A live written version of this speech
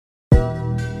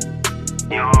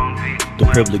The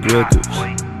Public Records,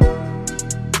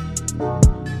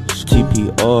 it's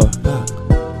TPR,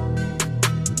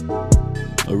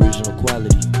 original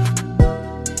quality,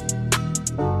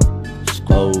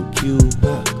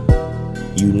 ScrewPac.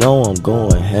 You know I'm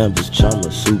going ham, bitch, I'm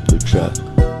a super trap.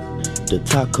 The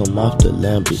top come off the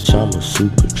lamb, bitch, I'm a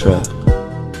super trap.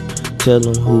 Tell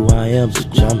them who I am,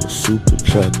 bitch, I'm a super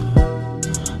trapper.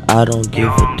 I don't give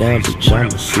a damn, bitch, I'm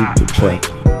a super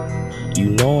trapper. You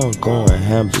know I'm going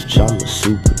ham, bitch, I'm a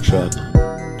super trapper.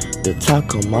 The top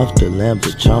come off the lamb,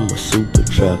 bitch, I'm a super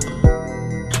trapper.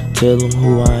 Tell them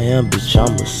who I am, bitch,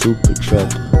 I'm a super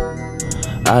trapper.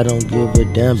 I don't give a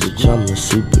damn, bitch, I'm a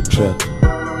super trapper.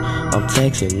 I'm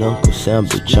taxing Uncle Sam,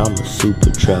 bitch, I'm a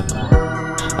super trapper.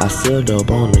 I sailed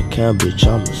up on the cam, bitch,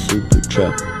 I'm a super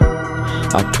trapper.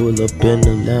 I pull up in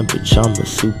the lamb, bitch, I'm a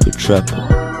super trapper.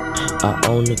 I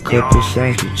own a couple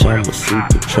sounds, bitch, I'm a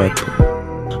super trapper.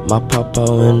 My papa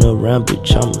in the ram,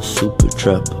 bitch, I'm a super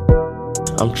trapper.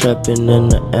 I'm trapping in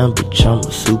the am, bitch, I'm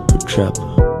a super trapper.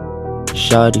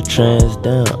 Shawty trans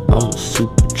down, I'm a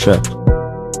super trapper.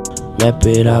 Map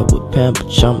it out with Pam,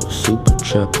 bitch, I'm a super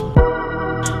trapper.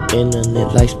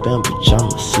 Internet like spam, bitch, I'm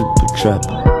a super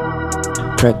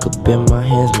trapper. Crack up in my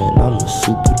hands, man, I'm a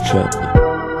super trapper.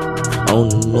 On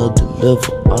another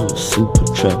level, I'm a super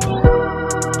trapper.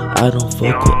 I don't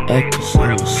fuck with actors,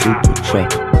 I'm a super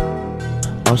trapper.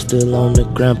 I'm still on the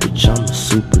ground, bitch, I'm a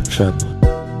super trapper.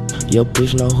 Yo,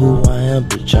 bitch know who I am,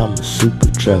 bitch, I'm a super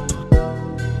trapper.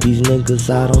 These niggas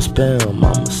I don't spam, I'm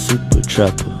a super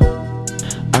trapper.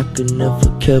 I could never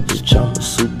care, bitch, I'm a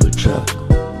super trapper.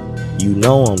 You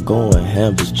know I'm going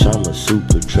ham, bitch, I'm a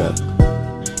super trapper.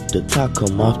 The top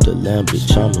come off the lamb,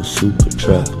 bitch, I'm a super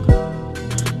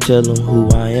trapper. Tell them who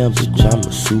I am, bitch, I'm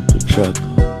a super trapper.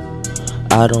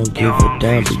 I don't give a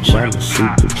damn, bitch, I'm a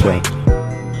super trapper.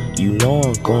 You know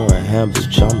I'm going ham,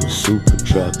 bitch, I'm a super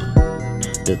trapper.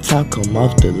 The top come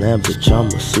off the lamb, bitch, I'm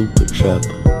a super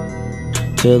trapper.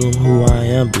 Tell them who I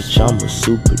am, bitch, I'm a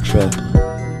super trapper.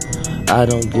 I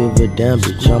don't give a damn,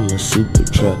 bitch, I'm a super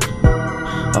trapper.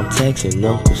 I'm taxing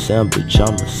Uncle Sam, bitch,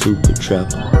 I'm a super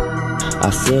trapper. I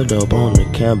sailed up on the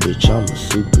cam, bitch, I'm a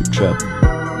super trapper.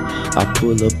 I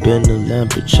pull up in the lamb,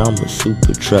 bitch, I'm a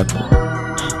super trapper.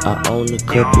 I own a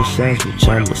couple sounds, bitch,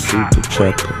 I'm a super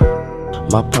trapper.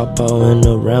 My papa in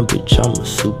the ram, bitch, I'm a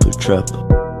super trapper.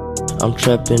 I'm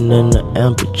trapping in the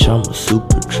am, bitch, I'm a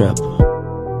super trapper.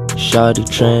 Shawty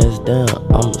trans down,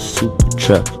 I'm a super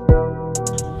trapper.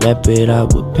 Map it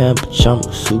out with Pam, bitch, I'm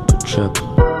a super trapper.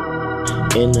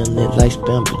 Internet like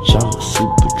spam, bitch, I'm a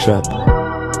super trapper.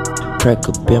 Crack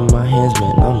up in my hands,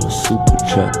 man, I'm a super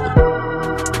trapper.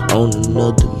 On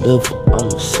another level, I'm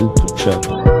a super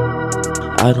trapper.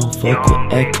 I don't fuck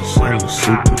with actors, I'm a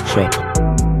super trapper.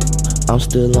 I'm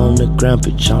still on the ground,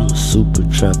 bitch, I'm a super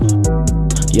trapper.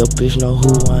 Yo, bitch know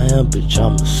who I am, bitch,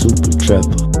 I'm a super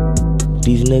trapper.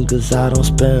 These niggas I don't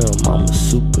spam, I'm a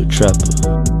super trapper.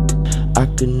 I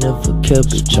could never care,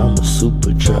 bitch, I'm a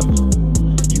super trapper.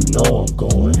 You know I'm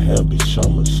going ham, bitch,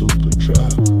 I'm a super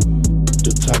trapper.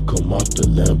 The top come off the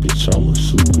lamb, bitch, I'm a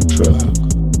super trapper.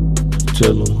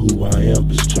 Tell them who I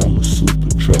am, bitch, I'm a super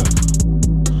trapper.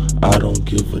 I don't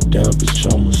give a damn, bitch,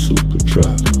 I'm a super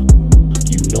trapper.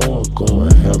 You know I'm going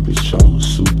ham, bitch, I'm a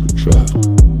super trapper.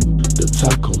 The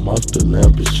top come off the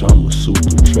lamb, bitch, I'm a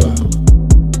super trapper.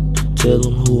 Tell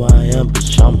them who I am,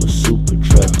 bitch, I'm a super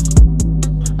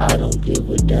trapper. I don't give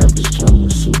a damn, bitch, I'm a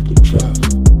super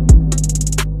trapper.